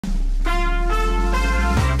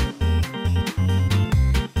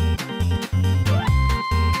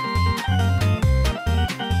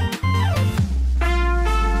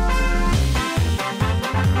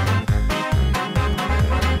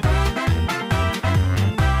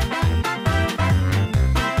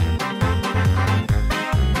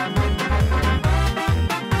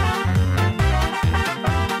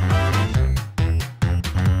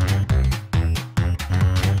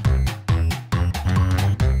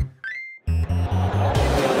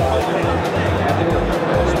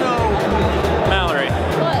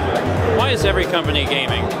company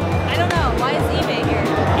gaming? I don't know. Why is eBay here?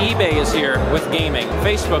 eBay is here with gaming.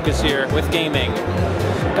 Facebook is here with gaming.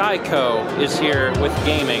 Geico is here with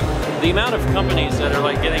gaming. The amount of companies that are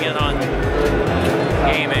like getting in on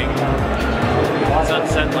gaming is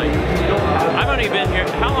unsettling. I've only been here,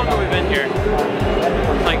 how long have we been here?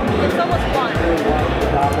 Like, It's almost 1.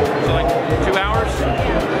 so like 2 hours?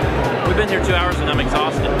 We've been here 2 hours and I'm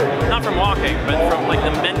exhausted. Not from walking, but from like the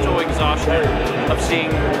mental exhaustion of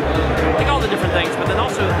seeing like all the different things, but then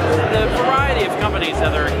also the variety of companies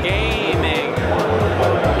that are gaming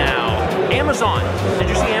now. Amazon. Did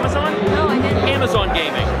you see Amazon? No, I didn't. Amazon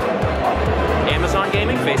gaming. Amazon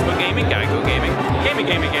gaming, Facebook gaming, Geico gaming,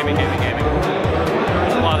 gaming.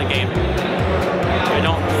 There's a lot of gaming. I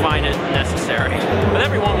don't find it necessary. But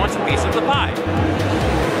everyone wants a piece of the pie.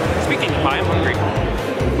 Speaking of pie, I'm hungry.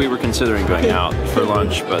 We were considering going out for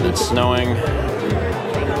lunch, but it's snowing.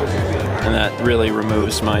 And that really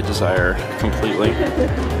removes my desire completely.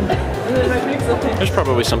 There's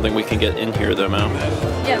probably something we can get in here though, Mo.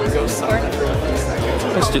 Yeah, the food court.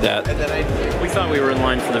 Let's do that. We thought we were in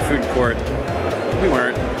line for the food court. We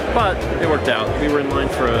weren't, but it worked out. We were in line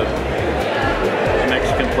for a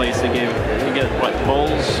Mexican place. You get what,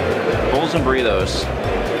 bowls and burritos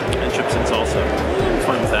and chips and salsa. I'm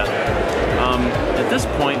fine with that. At this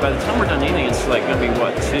point, by the time we're done eating, it's like gonna be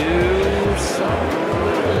what, 2?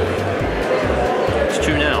 It's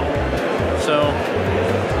 2 now. So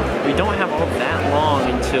we don't have all that long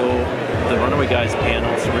until the Runaway Guys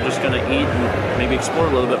panel, so we're just gonna eat and maybe explore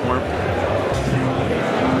a little bit more.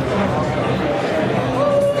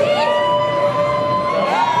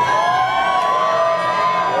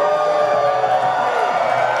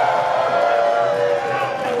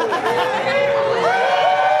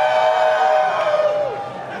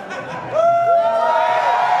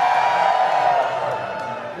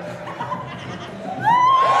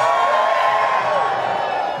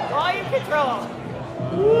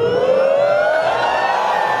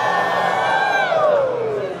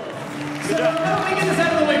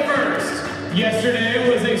 Yesterday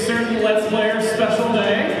was a certain Let's Player special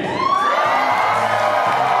day.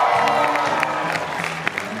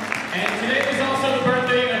 And today was also the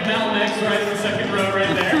birthday of Mal Nex, right in the second row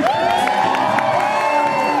right there.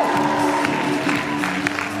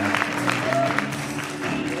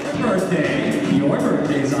 Your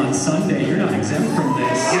birthday's on Sunday. You're not exempt from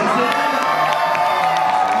this.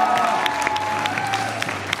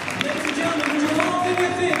 Ladies and gentlemen, would you all do me a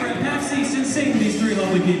favor and pass seats and sing these 3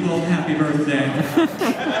 lovely people happy birthday?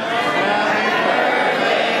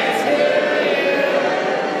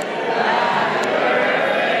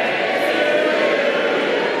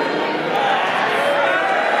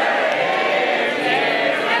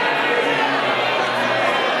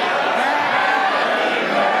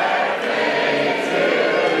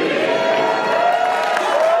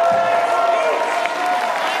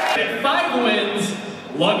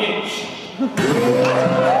 Luggage.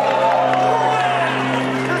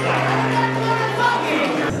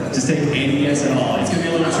 Just take any guess at all. It's going to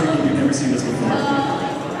be a little tricky. You've never seen this before. I'm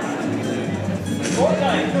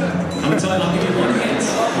going to tell you, I'll give you 1 hint.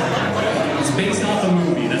 It's based off a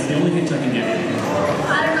movie. That's the only hint I can give you.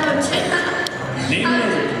 I don't know. Name the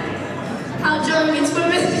movie. How John Gets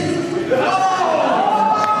Women.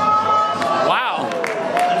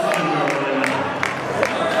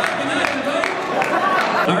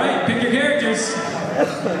 Alright, pick your characters.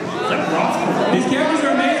 These characters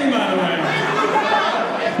are amazing, by the way.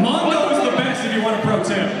 Mongo is the best if you want a pro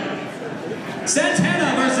tip.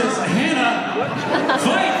 Santana versus Hannah.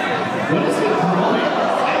 Fight!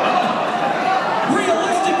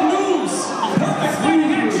 Realistic moves. Perfect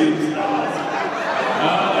fighting action.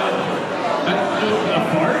 A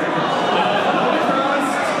fart?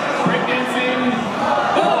 Breakdancing.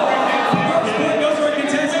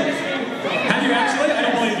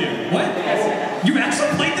 What? You've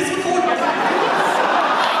actually played this before? Alright,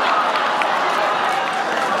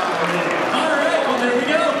 well there we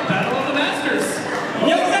go. Battle of the Masters.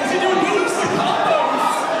 Yeah, he's actually doing moves. Combos.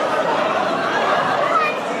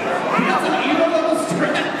 He got some Evo level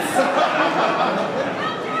strats.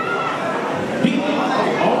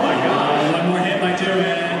 Oh my god, 1 more hit might do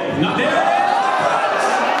it. Not there.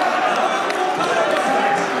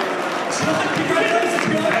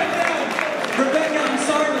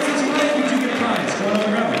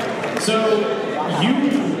 So, you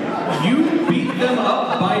beat them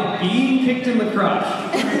up by being kicked in the crotch.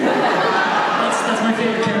 That's my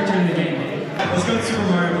favorite character in the game. Let's go to Super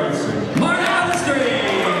Mario Bros. Mario Bros. 3!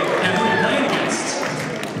 And who are we playing against?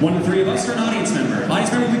 1 of 3 of us or an audience member?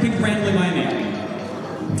 Audience member we pick randomly by name.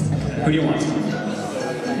 Who do you want?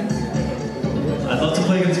 I'd love to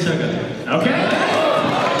play against Chugga. Okay.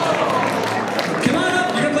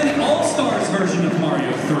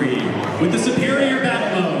 with the superior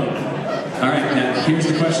battle mode. All right, now here's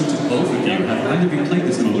the question to both of you. Have either of you played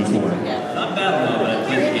this mode before? Not battle mode, but I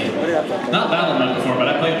played the game. Not battle mode before, but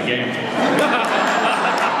I played the game.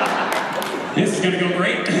 This is gonna go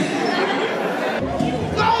great.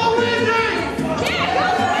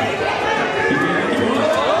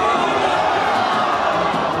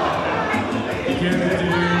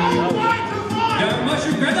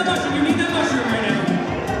 Grab that mushroom, you need that mushroom right now.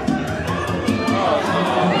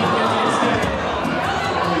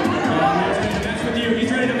 Match with you,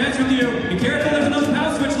 he's ready to match with you. Be careful, there's another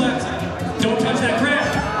power switch left. Don't touch that crab.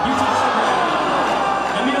 You touch the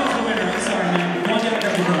crab. Let me know the winner, I'm sorry man. Go on down and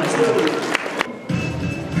grab your prize.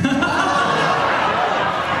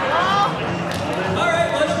 Alright,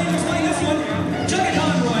 let's keep explaining this one. Chuck it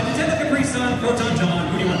on, Roy. Nintendo Capri Sun, Proton John,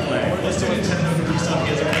 who do you want to play? Let's do Nintendo Capri Sun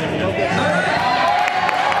against everything. Alright.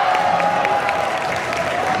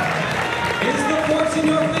 In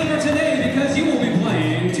your favor today because you will be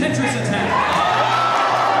playing Tetris Attack.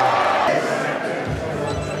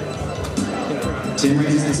 Tim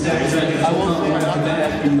raises the stack. I won't right off the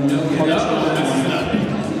bat. No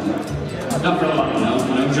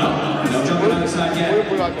jump. No jumping on the side yet.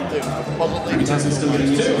 Every time it's still getting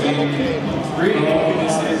used to game.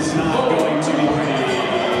 This is not going to be pretty.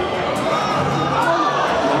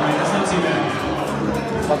 Alright, that's not too bad.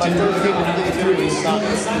 But my first game of day 3 is not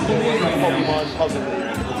Pokemon Puzzle League.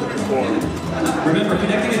 Remember,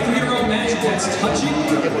 connecting a 3-year-old magic that's touching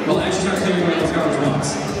will actually start clearing away those garbage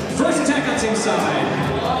rocks. First attack on Tim's side.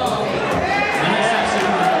 Nice action.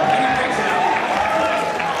 And he breaks it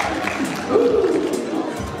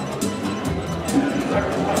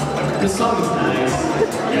out. This song is nice.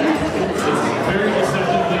 It's very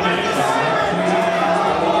deceptive to me.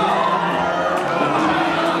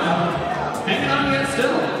 Hanging on yet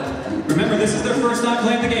still. Remember, this is their first time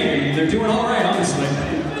playing the game. They're doing all right, honestly.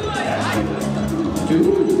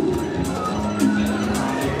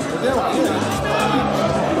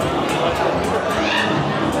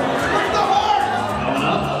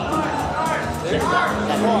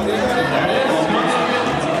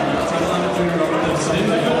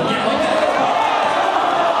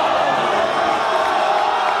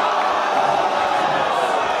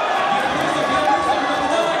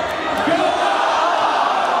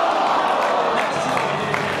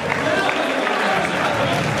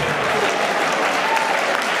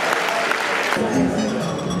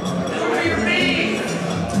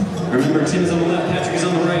 Remember, Tim is on the left, Patrick is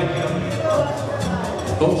on the right.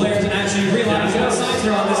 Both players actually realize what sides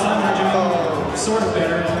they're on this time. They're doing sort of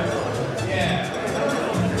better. Yeah.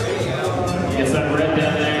 Gets that red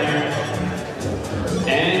down there.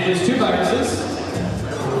 And there's 2 viruses.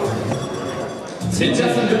 Tim's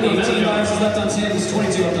got 18 viruses left on Tim's,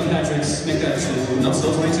 22 left on Patrick's. Make that no,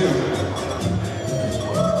 still 22.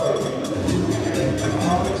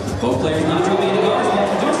 Both players not dropping any bars, but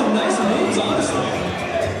they're doing some nice moves, honestly.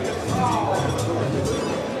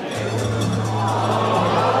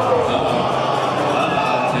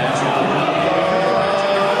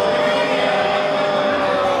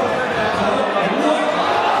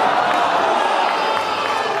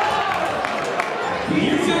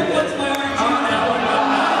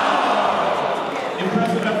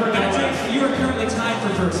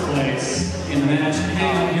 First place in the match.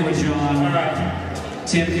 Hey, I'm here with John. All right.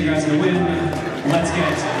 Tim, congrats on the win. Let's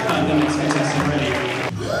get the next contestant ready.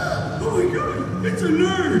 Oh my god, it's a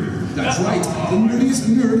nerd! That's right, the nerdiest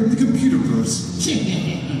nerd in the computerverse.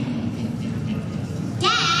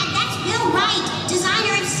 Dad, that's Bill Wright,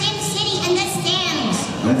 designer of Sim City and The Sims.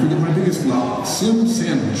 Don't forget my biggest flop, Sim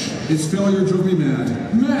Sandwich. Its failure drove me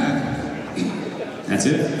mad. Mad! That's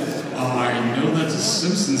it? I know that's a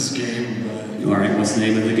Simpsons game, but... Alright, what's the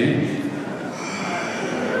name of the game?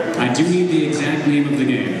 I do need the exact name of the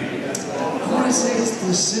game. I want to say it's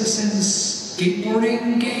the Simpsons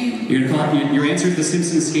skateboarding game. You're gonna call it, your answer is the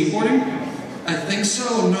Simpsons skateboarding? I think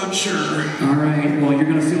so, I'm not sure. Alright, well you're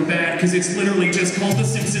gonna feel bad because it's literally just called the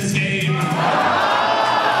Simpsons game.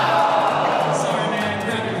 Sorry man,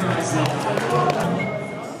 grab your prize.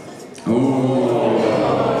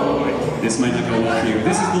 Oh, this might not go well for you.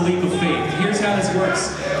 This is the leap of faith. Here's how this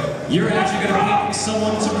works. You're actually going to pick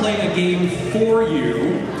someone to play a game for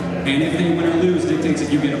you, and if they win or lose dictates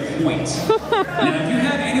if you get a point. Now, if you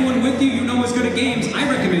have anyone with you you know is good at games, I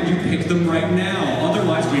recommend you pick them right now.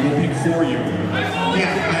 Otherwise, we will pick for you.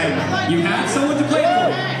 Yeah, you have someone to play for?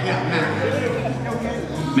 Yeah, Matt.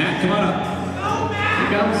 Matt, come on up. Here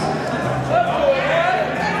he comes.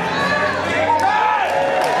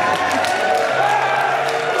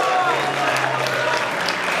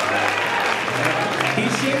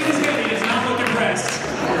 He's shaking his head, he is not looking impressed.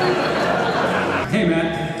 Hey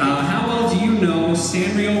Matt, how well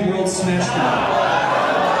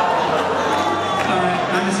Alright,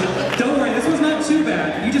 don't worry, this one's not too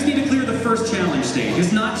bad. You just need to clear the first challenge stage.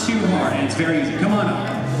 It's not too hard, and it's very easy. Come on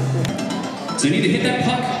up. So you need to hit that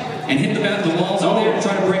puck and hit the walls over there and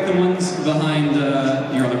try to break the ones behind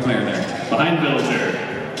your other player there. Behind Villager.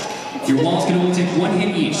 Your walls can only take one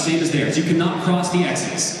hit each, same as theirs. You cannot cross the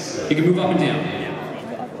X's. You can move up and down.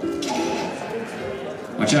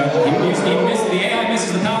 Watch out. The AI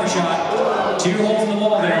misses the power shot. 2 holes in the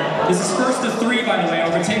wall there. This is first to 3, by the way.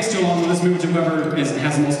 If it takes too long, let's move to whoever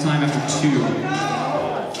has the most time after 2.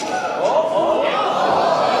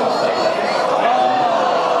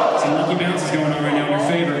 Some lucky bounces going on right now in your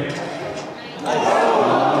favor.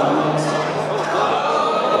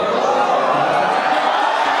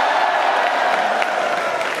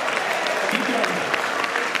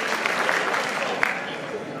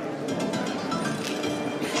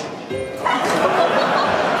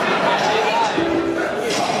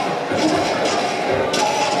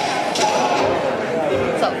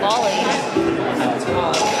 It's a volley.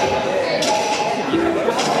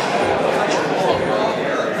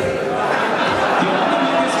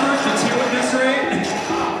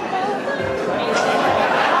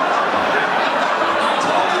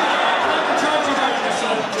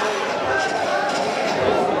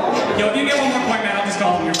 Yo, if you get one more point, man, I'll just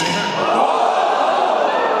call it in your favor.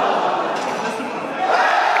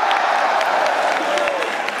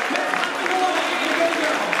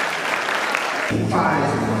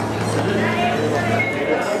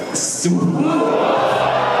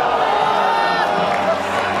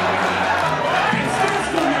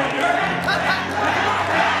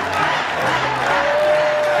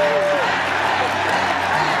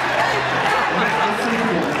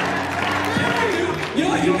 You know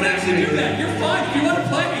what? You can actually do that. You're fine if you want to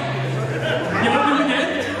play. You want to do it again?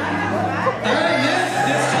 All right, man.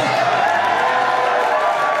 That's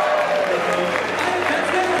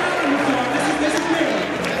never happened before. This is new.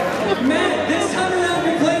 Matt, this time around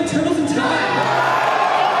you're playing Turtles in Time.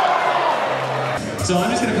 So I'm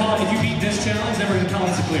just going to call it, if you beat this challenge, then we're going to call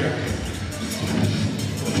it a clear.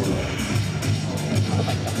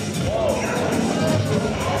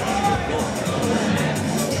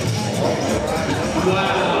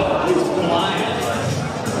 Wow, he's flying.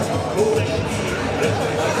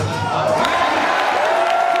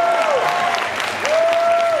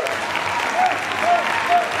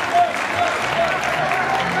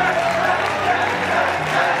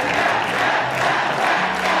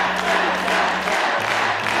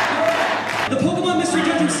 The Pokemon Mystery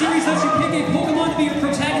Dungeon series lets you pick a Pokemon to be your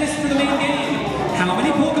protagonist for the main game. How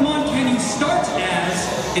many Pokemon can you start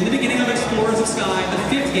as in the beginning of Explorers of Sky, the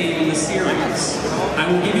 5th game in the series? I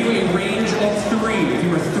will give you a range of 3. If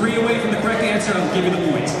you are 3 away from the correct answer, I'll give you the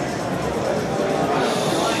point.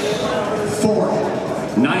 4.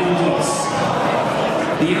 Not even close.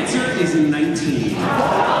 The answer is 19.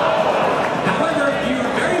 However, you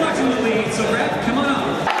are very much in the lead, so Brett, come on up.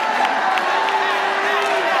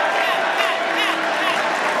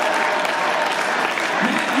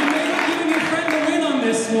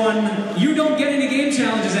 One, you don't get any game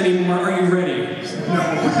challenges anymore. Are you ready? No.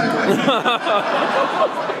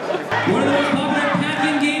 One of the most popular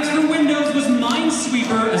pack-in games for Windows was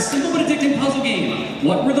Minesweeper, a simple but addicting puzzle game.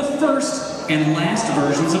 What were the first and last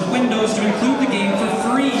versions of Windows to include the game for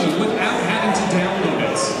free without having to download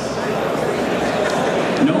it?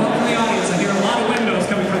 No help from the audience. I hear a lot of Windows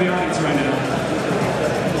coming from the audience right now.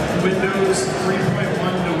 Windows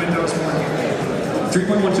 3.1 to Windows 1.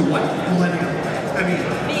 3.1 to what? Millennium.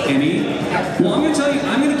 Any? Well, I'm going to tell you,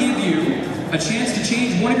 I'm going to give you a chance to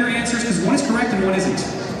change one of your answers because one is correct and one isn't.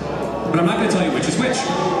 But I'm not going to tell you which is which.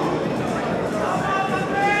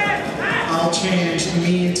 I'll change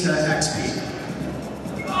me to XP.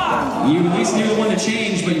 You at least knew the one to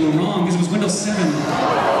change, but you were wrong because it was Windows 7. And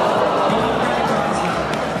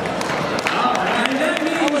that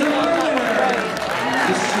means our winner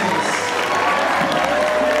is Chase.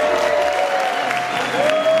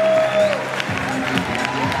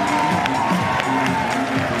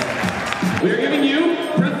 We're giving you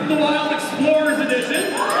Breath of the Wild Explorers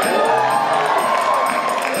Edition,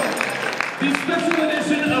 the special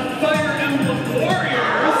edition of Fire Emblem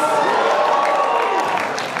Warriors,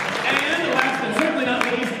 and last but certainly not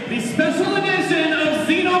least, the special edition of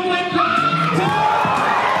Xenoblade Chronicles.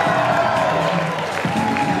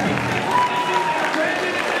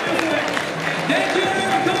 Thank you,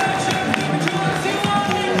 everyone. Come on,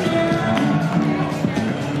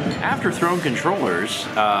 After Throne Controllers,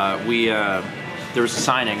 there was a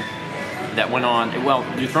signing that went on. Well,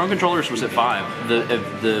 the Throne Controllers was at 5.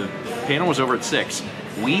 The panel was over at 6.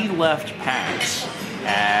 We left PAX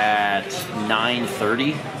at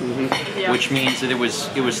 9:30, which means that it was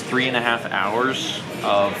 3.5 hours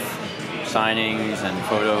of signings and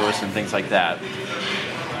photos and things like that.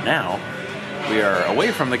 Now we are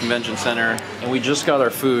away from the convention center and we just got our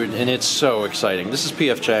food and it's so exciting. This is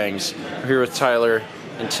PF Chang's. We're here with Tyler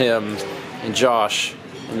and Tim and Josh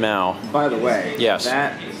and Mao. By the way, yes,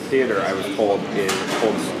 that theater I was told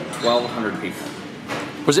holds 1,200 people.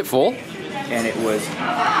 Was it full? And it was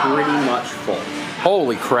pretty much full.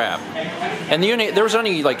 Holy crap! And there was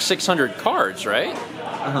only like 600 cards, right?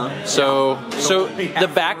 So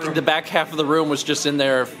the back half of the room was just in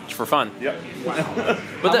there for fun. Yep. How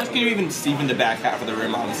much can you even see in the back half of the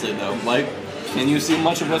room, honestly, though? Like, can you see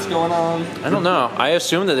much of what's going on? I don't know. I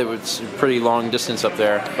assume that it was a pretty long distance up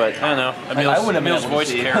there, but I don't know. Emil's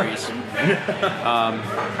voice carries.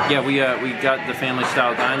 Yeah, we got the family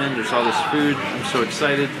style dining. There's all this food. I'm so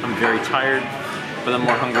excited. I'm very tired, but I'm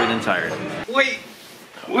more hungry than tired. Wait.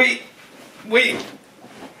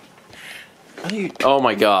 Oh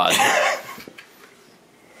my god.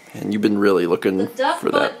 And you've been really looking for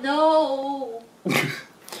that. No.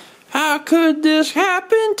 How could this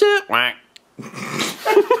happen to... Whack.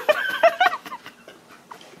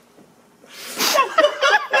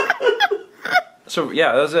 So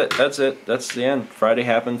yeah, that's it. That's the end. Friday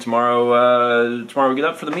happened. Tomorrow we get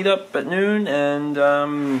up for the meetup at noon, and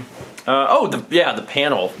the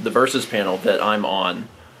panel, the Versus panel that I'm on.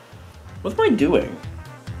 What am I doing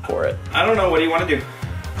for it? I don't know. What do you want to do?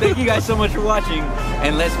 Thank you guys so much for watching,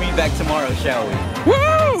 and let's meet back tomorrow, shall we?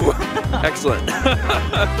 Woo! Excellent.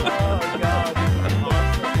 Oh, God.